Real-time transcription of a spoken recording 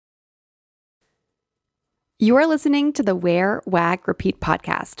You are listening to the Wear, Wag, Repeat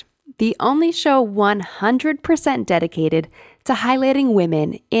podcast, the only show 100% dedicated to highlighting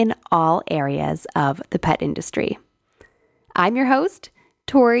women in all areas of the pet industry. I'm your host,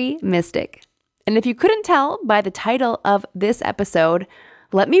 Tori Mystic. And if you couldn't tell by the title of this episode,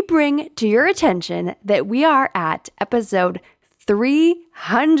 let me bring to your attention that we are at episode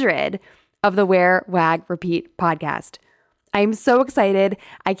 300 of the Wear, Wag, Repeat podcast. I'm so excited.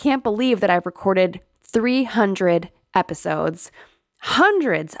 I can't believe that I've recorded 300 episodes,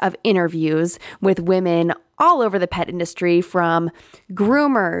 hundreds of interviews with women all over the pet industry, from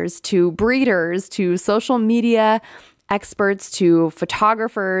groomers to breeders to social media experts to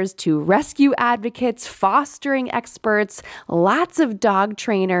photographers to rescue advocates, fostering experts, lots of dog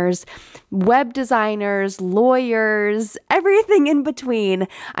trainers, web designers, lawyers, everything in between.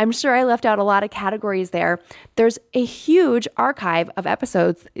 I'm sure I left out a lot of categories there. There's a huge archive of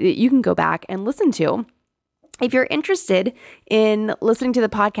episodes that you can go back and listen to. If you're interested in listening to the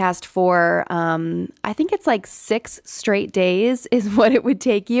podcast for, I think it's like 6 straight days is what it would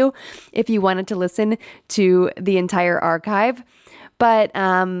take you if you wanted to listen to the entire archive. But,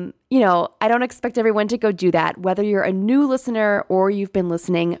 I don't expect everyone to go do that. Whether you're a new listener or you've been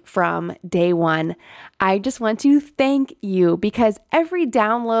listening from day one, I just want to thank you, because every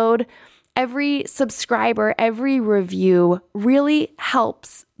download, every subscriber, every review really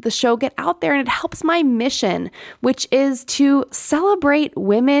helps the show get out there, and it helps my mission, which is to celebrate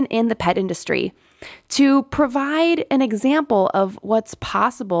women in the pet industry, to provide an example of what's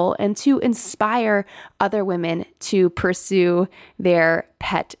possible, and to inspire other women to pursue their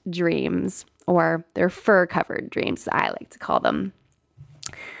pet dreams, or their fur-covered dreams, I like to call them.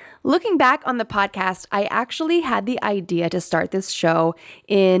 Looking back on the podcast, I actually had the idea to start this show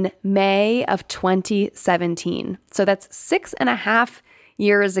in May of 2017. So that's 6.5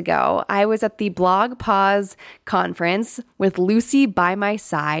 years ago. I was at the Blog Pause conference with Lucy by my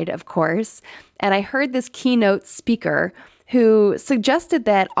side, of course, and I heard this keynote speaker who suggested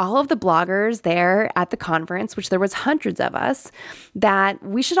that all of the bloggers there at the conference, which there was hundreds of us, that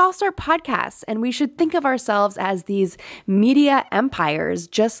we should all start podcasts, and we should think of ourselves as these media empires,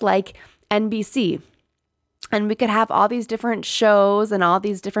 just like NBC. And we could have all these different shows and all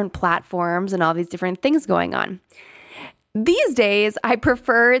these different platforms and all these different things going on. These days, I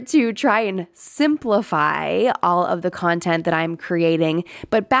prefer to try and simplify all of the content that I'm creating.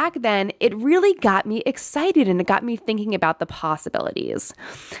 But back then, it really got me excited, and it got me thinking about the possibilities.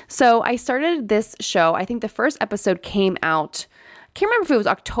 So I started this show. I think the first episode came out, I can't remember if it was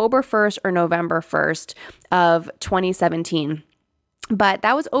October 1st or November 1st of 2017. But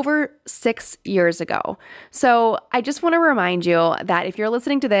that was over 6 years ago. So I just want to remind you that if you're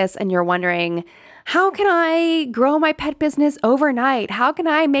listening to this and you're wondering, how can I grow my pet business overnight? How can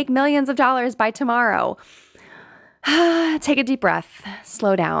I make millions of dollars by tomorrow? Take a deep breath,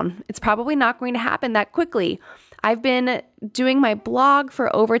 slow down. It's probably not going to happen that quickly. I've been doing my blog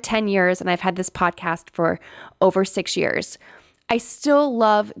for over 10 years, and I've had this podcast for over 6 years. I still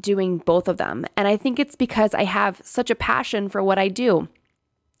love doing both of them. And I think it's because I have such a passion for what I do.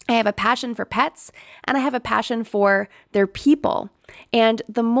 I have a passion for pets, and I have a passion for their people. And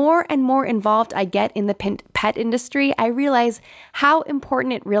the more and more involved I get in the pet industry, I realize how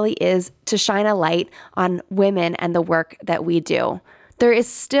important it really is to shine a light on women and the work that we do. There is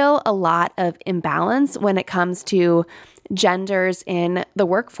still a lot of imbalance when it comes to genders in the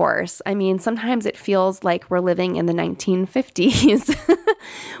workforce. I mean, sometimes it feels like we're living in the 1950s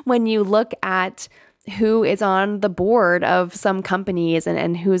when you look at who is on the board of some companies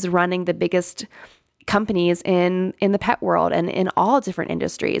and who's running the biggest companies in the pet world and in all different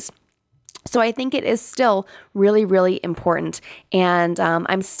industries. So I think it is still really, really important. And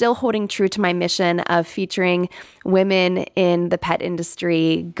I'm still holding true to my mission of featuring women in the pet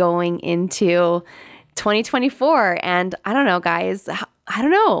industry going into 2024. And I don't know, guys, I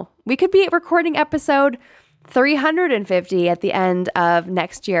don't know. We could be recording episode 350 at the end of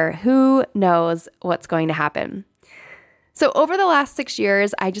next year. Who knows what's going to happen? So over the last 6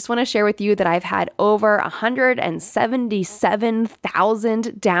 years, I just want to share with you that I've had over 177,000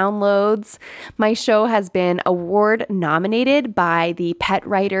 downloads. My show has been award nominated by the Pet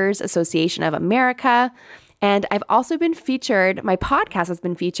Writers Association of America. And I've also been featured, my podcast has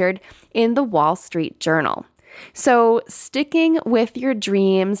been featured in the Wall Street Journal. So sticking with your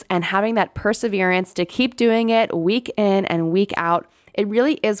dreams and having that perseverance to keep doing it week in and week out, it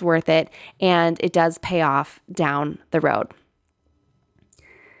really is worth it, and it does pay off down the road.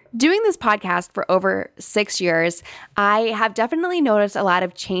 Doing this podcast for over 6 years, I have definitely noticed a lot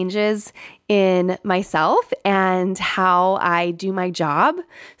of changes in myself and how I do my job.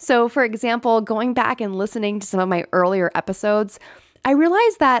 So, for example, going back and listening to some of my earlier episodes, I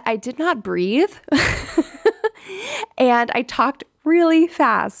realized that I did not breathe and I talked really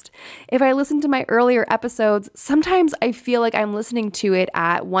fast. If I listen to my earlier episodes, sometimes I feel like I'm listening to it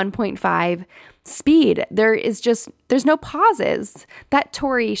at 1.5 speed. There's no pauses. That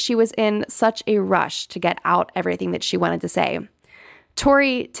Tori, she was in such a rush to get out everything that she wanted to say.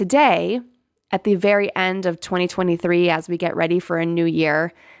 Tori today, at the very end of 2023, as we get ready for a new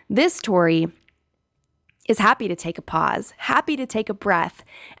year, this Tori is happy to take a pause, happy to take a breath,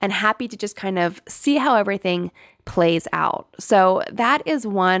 and happy to just kind of see how everything plays out. So that is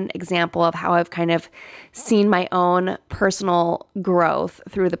one example of how I've kind of seen my own personal growth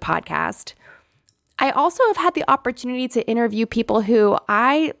through the podcast. I also have had the opportunity to interview people who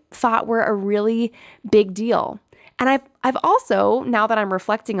I thought were a really big deal. And I've also, now that I'm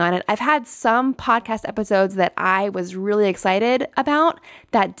reflecting on it, I've had some podcast episodes that I was really excited about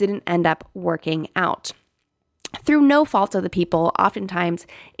that didn't end up working out. Through no fault of the people, oftentimes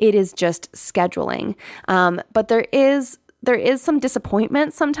it is just scheduling. But there is some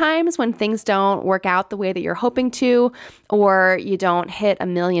disappointment sometimes when things don't work out the way that you're hoping to, or you don't hit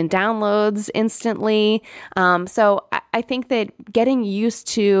 1 million downloads instantly. So I think that getting used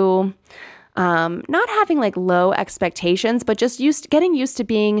to not having like low expectations, but just getting used to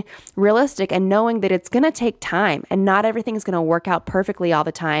being realistic and knowing that it's going to take time and not everything is going to work out perfectly all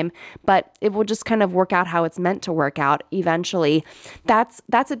the time, but it will just kind of work out how it's meant to work out eventually. That's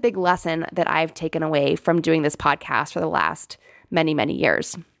a big lesson that I've taken away from doing this podcast for the last many, many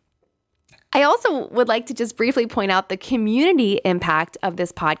years. I also would like to just briefly point out the community impact of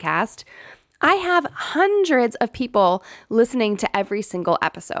this podcast. I have hundreds of people listening to every single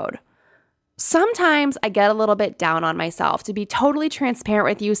episode. Sometimes I get a little bit down on myself. To be totally transparent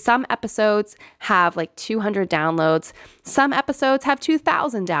with you, some episodes have like 200 downloads. Some episodes have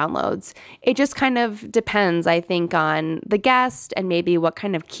 2,000 downloads. It just kind of depends, I think, on the guest and maybe what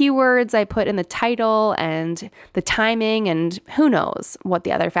kind of keywords I put in the title and the timing, and who knows what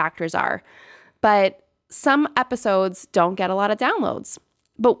the other factors are. But some episodes don't get a lot of downloads.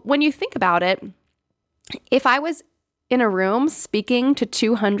 But when you think about it, if I was in a room speaking to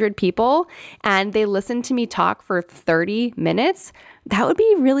 200 people and they listened to me talk for 30 minutes, that would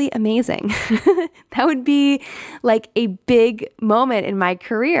be really amazing. That would be like a big moment in my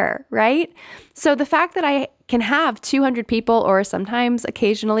career, right? So the fact that I can have 200 people, or sometimes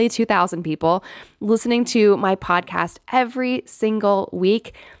occasionally 2,000 people listening to my podcast every single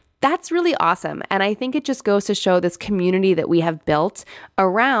week, that's really awesome. And I think it just goes to show this community that we have built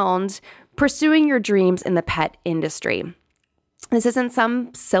around pursuing your dreams in the pet industry. This isn't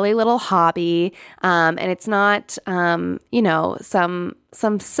some silly little hobby, and it's not, some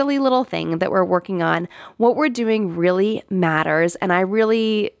silly little thing that we're working on. What we're doing really matters, and I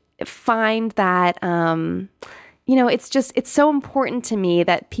really find that, it's so important to me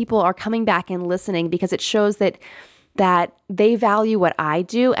that people are coming back and listening, because it shows that they value what I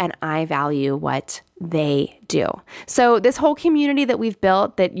do and I value what they do. So this whole community that we've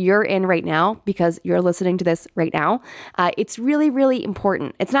built, that you're in right now, because you're listening to this right now, it's really, really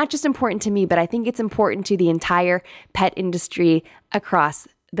important. It's not just important to me, but I think it's important to the entire pet industry across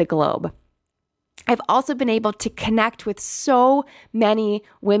the globe. I've also been able to connect with so many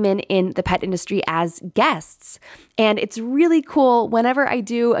women in the pet industry as guests. And it's really cool whenever I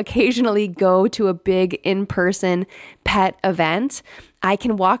do occasionally go to a big in-person pet event. I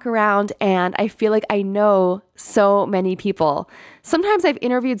can walk around and I feel like I know so many people. Sometimes I've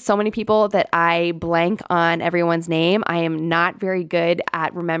interviewed so many people that I blank on everyone's name. I am not very good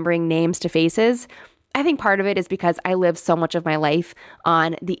at remembering names to faces. I think part of it is because I live so much of my life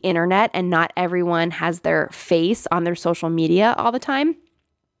on the internet and not everyone has their face on their social media all the time.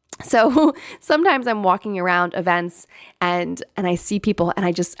 So sometimes I'm walking around events and I see people and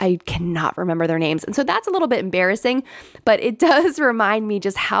I cannot remember their names. And so that's a little bit embarrassing, but it does remind me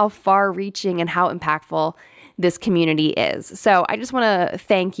just how far reaching and how impactful this community is. So I just want to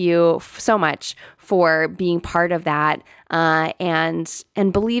thank you so much for being part of that and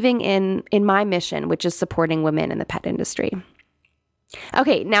believing in my mission, which is supporting women in the pet industry.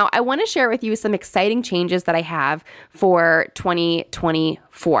 Okay, now I want to share with you some exciting changes that I have for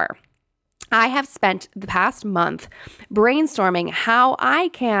 2024. I have spent the past month brainstorming how I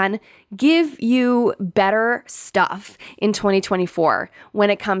can give you better stuff in 2024 when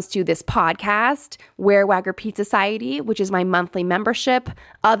it comes to this podcast, Wear, Wag, Repeat Society, which is my monthly membership,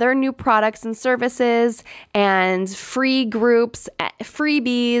 other new products and services, and free groups,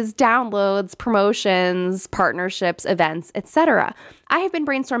 freebies, downloads, promotions, partnerships, events, etc. I have been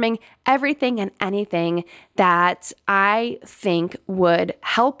brainstorming everything and anything that I think would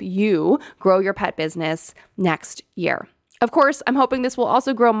help you grow your pet business next year. Of course, I'm hoping this will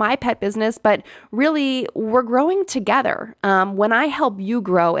also grow my pet business, but really, we're growing together. When I help you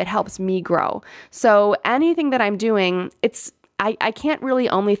grow, it helps me grow. So anything that I'm doing, I can't really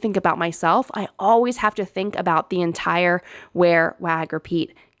only think about myself. I always have to think about the entire Wear, Wag,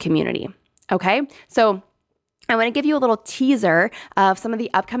 Repeat community. Okay, so I want to give you a little teaser of some of the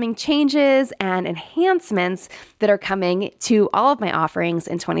upcoming changes and enhancements that are coming to all of my offerings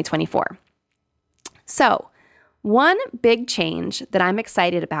in 2024. So, one big change that I'm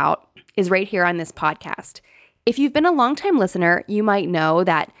excited about is right here on this podcast. If you've been a longtime listener, you might know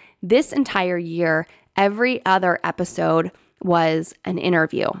that this entire year, every other episode was an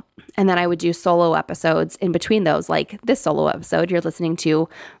interview. And then I would do solo episodes in between those, like this solo episode you're listening to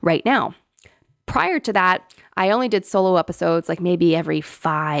right now. Prior to that, I only did solo episodes like maybe every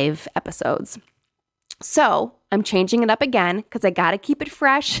 5 episodes. So I'm changing it up again because I got to keep it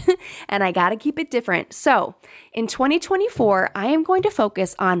fresh and I got to keep it different. So in 2024, I am going to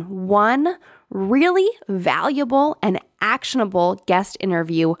focus on one really valuable and actionable guest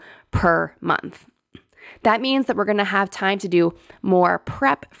interview per month. That means that we're going to have time to do more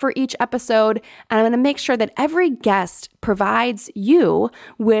prep for each episode, and I'm going to make sure that every guest provides you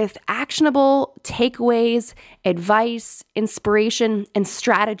with actionable takeaways, advice, inspiration, and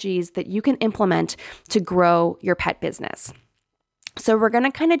strategies that you can implement to grow your pet business. So we're going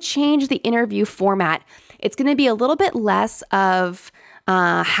to kind of change the interview format. It's going to be a little bit less of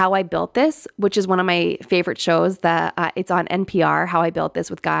How I Built This, which is one of my favorite shows that it's on NPR, How I Built This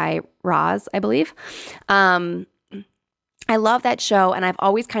with Guy Raz, I believe. I love that show, and I've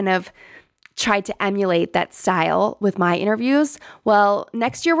always kind of tried to emulate that style with my interviews. Well,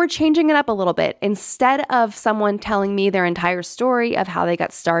 next year we're changing it up a little bit. Instead of someone telling me their entire story of how they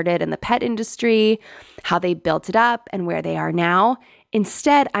got started in the pet industry, how they built it up, and where they are now,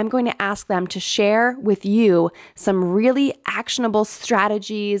 instead, I'm going to ask them to share with you some really actionable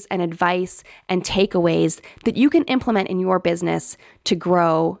strategies and advice and takeaways that you can implement in your business to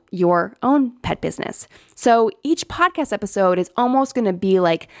grow your own pet business. So each podcast episode is almost going to be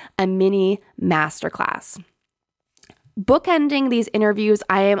like a mini masterclass. Bookending these interviews,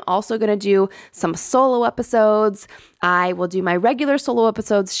 I am also going to do some solo episodes. I will do my regular solo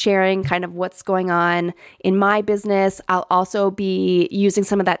episodes sharing kind of what's going on in my business. I'll also be using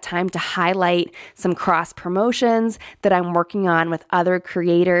some of that time to highlight some cross promotions that I'm working on with other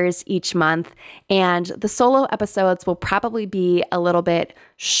creators each month. And the solo episodes will probably be a little bit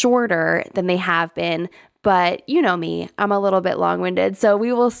shorter than they have been. But you know me, I'm a little bit long-winded, so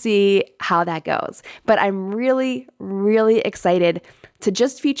we will see how that goes. But I'm really, really excited to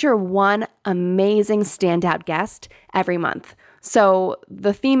just feature one amazing standout guest every month. So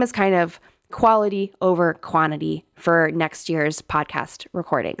the theme is kind of quality over quantity for next year's podcast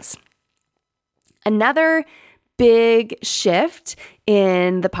recordings. Another big shift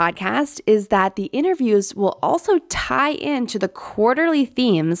in the podcast is that the interviews will also tie into the quarterly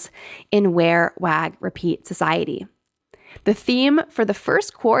themes in Wear, Wag, Repeat Society. The theme for the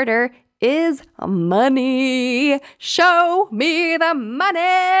first quarter is money. Show me the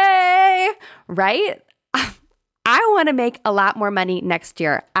money, right? I want to make a lot more money next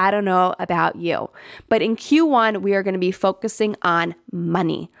year. I don't know about you, but in Q1, we are going to be focusing on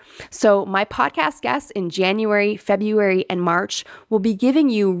money. So my podcast guests in January, February, and March will be giving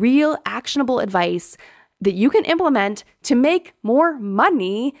you real actionable advice that you can implement to make more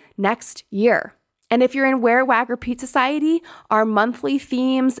money next year. And if you're in Wear, Wag, Repeat Society, our monthly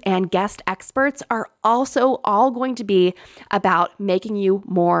themes and guest experts are also all going to be about making you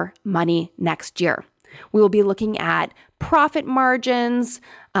more money next year. We will be looking at profit margins,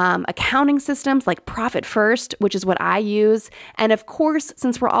 accounting systems like Profit First, which is what I use. And of course,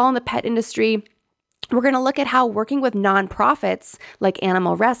 since we're all in the pet industry, we're going to look at how working with nonprofits like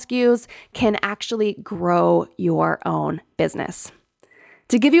animal rescues can actually grow your own business.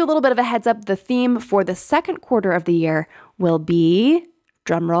 To give you a little bit of a heads up, the theme for the second quarter of the year will be,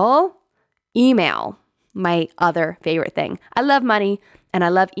 drumroll, email, my other favorite thing. I love money, and I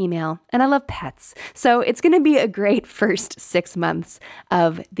love email, and I love pets. So it's going to be a great first 6 months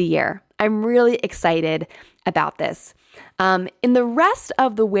of the year. I'm really excited about this. In the rest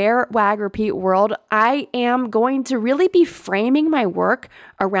of the Wear, Wag, Repeat world, I am going to really be framing my work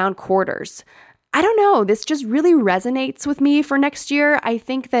around quarters. I don't know, this just really resonates with me for next year. I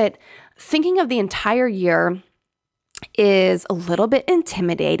think that thinking of the entire year is a little bit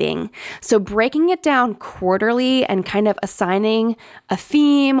intimidating. So breaking it down quarterly and kind of assigning a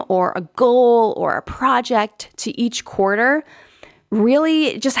theme or a goal or a project to each quarter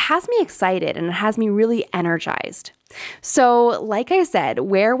really just has me excited and it has me really energized. So like I said,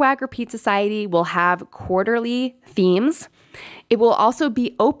 Wear, Wag, Repeat Society will have quarterly themes. It will also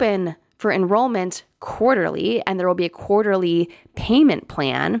be open for enrollment quarterly, and there will be a quarterly payment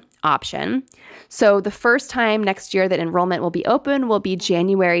plan option. So the first time next year that enrollment will be open will be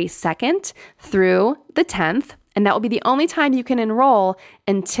January 2nd through the 10th, and that will be the only time you can enroll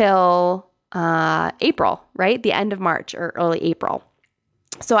until April, right? The end of March or early April.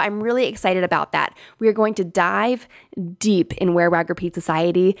 So I'm really excited about that. We are going to dive deep in Wear, Wag, Repeat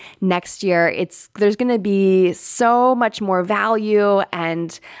Society next year. There's going to be so much more value,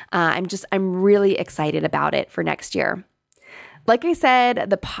 and I'm really excited about it for next year. Like I said,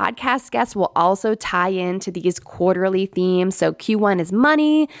 the podcast guests will also tie into these quarterly themes. So Q1 is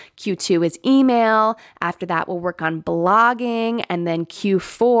money, Q2 is email. After that, we'll work on blogging. And then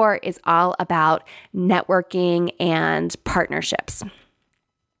Q4 is all about networking and partnerships.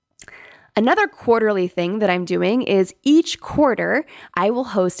 Another quarterly thing that I'm doing is each quarter, I will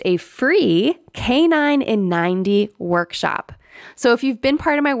host a free K9 in 90 workshop. So if you've been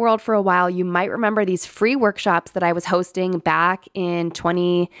part of my world for a while, you might remember these free workshops that I was hosting back in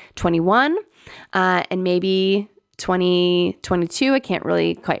 2021 and maybe 2022. I can't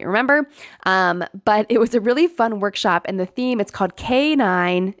really quite remember. But it was a really fun workshop, and the theme, it's called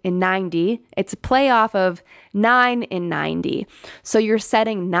K9 in 90. It's a play off of 9 in 90. So you're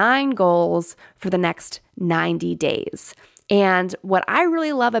setting 9 goals for the next 90 days. And what I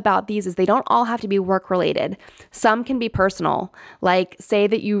really love about these is they don't all have to be work related. Some can be personal. Like say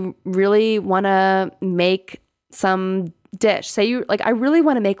that you really want to make some dish. Say I really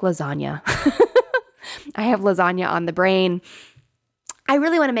want to make lasagna. I have lasagna on the brain. I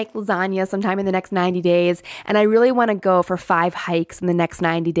really want to make lasagna sometime in the next 90 days. And I really want to go for 5 hikes in the next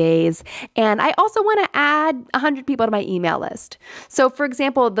 90 days. And I also want to add 100 people to my email list. So for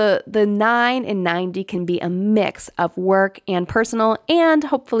example, the 9 in 90 can be a mix of work and personal, and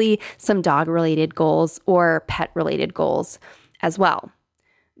hopefully some dog related goals or pet related goals as well.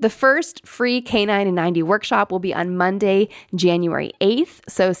 The first free K9 in 90 workshop will be on Monday, January 8th.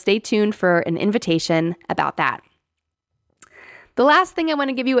 So stay tuned for an invitation about that. The last thing I want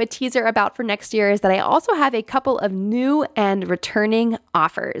to give you a teaser about for next year is that I also have a couple of new and returning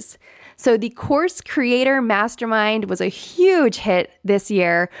offers. So the Course Creator Mastermind was a huge hit this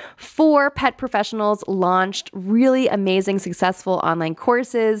year. 4 pet professionals launched really amazing, successful online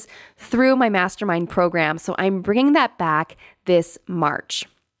courses through my mastermind program. So I'm bringing that back this March.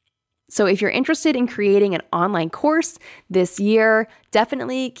 So if you're interested in creating an online course this year,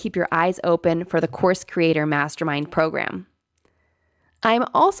 definitely keep your eyes open for the Course Creator Mastermind program. I'm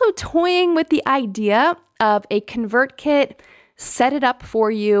also toying with the idea of a ConvertKit set it up for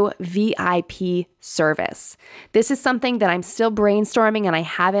you VIP service. This is something that I'm still brainstorming, and I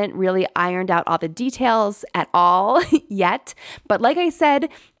haven't really ironed out all the details at all yet. But like I said,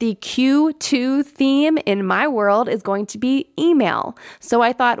 the Q2 theme in my world is going to be email. So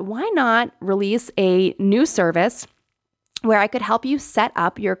I thought, why not release a new service where I could help you set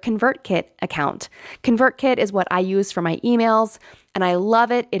up your ConvertKit account. ConvertKit is what I use for my emails, and I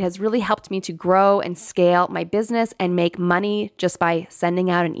love it. It has really helped me to grow and scale my business and make money just by sending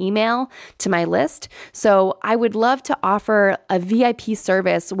out an email to my list. So I would love to offer a VIP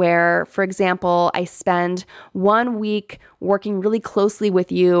service where, for example, I spend 1 week working really closely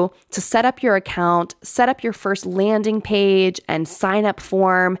with you to set up your account, set up your first landing page and sign up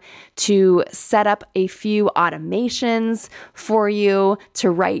form, to set up a few automations for you, to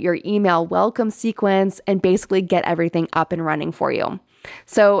write your email welcome sequence, and basically get everything up and running for you.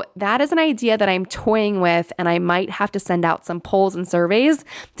 So that is an idea that I'm toying with, and I might have to send out some polls and surveys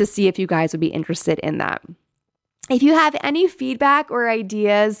to see if you guys would be interested in that. If you have any feedback or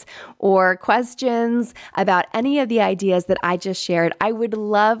ideas or questions about any of the ideas that I just shared, I would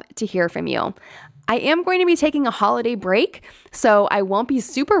love to hear from you. I am going to be taking a holiday break, so I won't be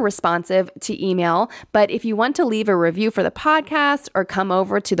super responsive to email, but if you want to leave a review for the podcast or come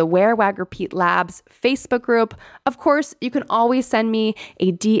over to the Wear, Wag, Repeat Labs Facebook group, of course, you can always send me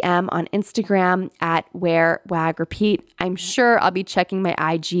a DM on Instagram at Wear, Wag, Repeat. I'm sure I'll be checking my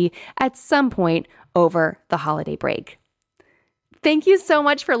IG at some point over the holiday break. Thank you so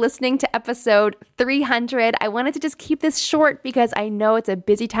much for listening to episode 300. I wanted to just keep this short because I know it's a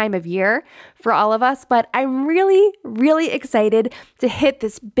busy time of year for all of us, but I'm really, really excited to hit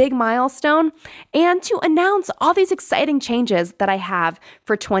this big milestone and to announce all these exciting changes that I have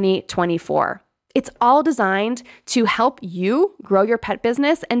for 2024. It's all designed to help you grow your pet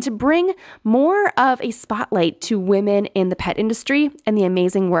business and to bring more of a spotlight to women in the pet industry and the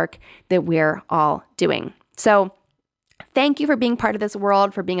amazing work that we're all doing. So thank you for being part of this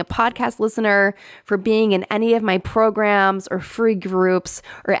world, for being a podcast listener, for being in any of my programs or free groups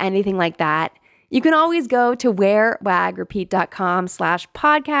or anything like that. You can always go to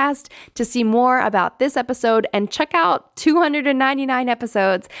wearwagrepeat.com/podcast to see more about this episode and check out 299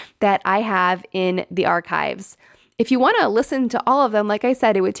 episodes that I have in the archives. If you want to listen to all of them, like I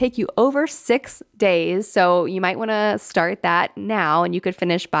said, it would take you over 6 days. So you might want to start that now and you could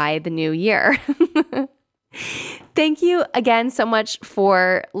finish by the new year. Thank you again so much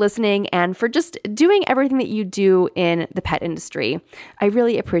for listening and for just doing everything that you do in the pet industry. I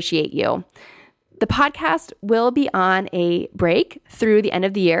really appreciate you. The podcast will be on a break through the end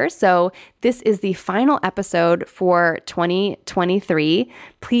of the year, so this is the final episode for 2023.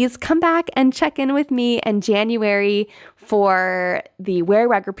 Please come back and check in with me in January for the Wear,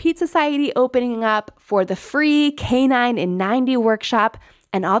 Wag, Repeat Society opening up, for the free Canine in 90 workshop,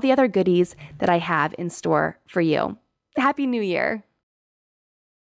 and all the other goodies that I have in store for you. Happy New Year.